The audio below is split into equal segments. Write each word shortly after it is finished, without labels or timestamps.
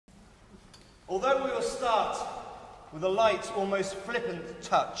Although we will start with a light, almost flippant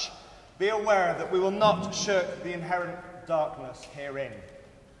touch, be aware that we will not shirk the inherent darkness herein.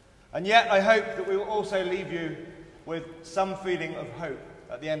 And yet I hope that we will also leave you with some feeling of hope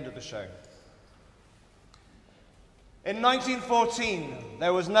at the end of the show. In 1914,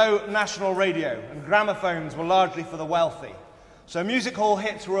 there was no national radio, and gramophones were largely for the wealthy, so music hall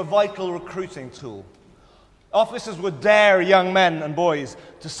hits were a vital recruiting tool. Officers would dare young men and boys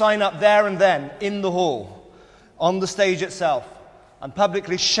to sign up there and then in the hall, on the stage itself, and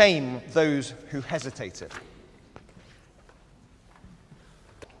publicly shame those who hesitated.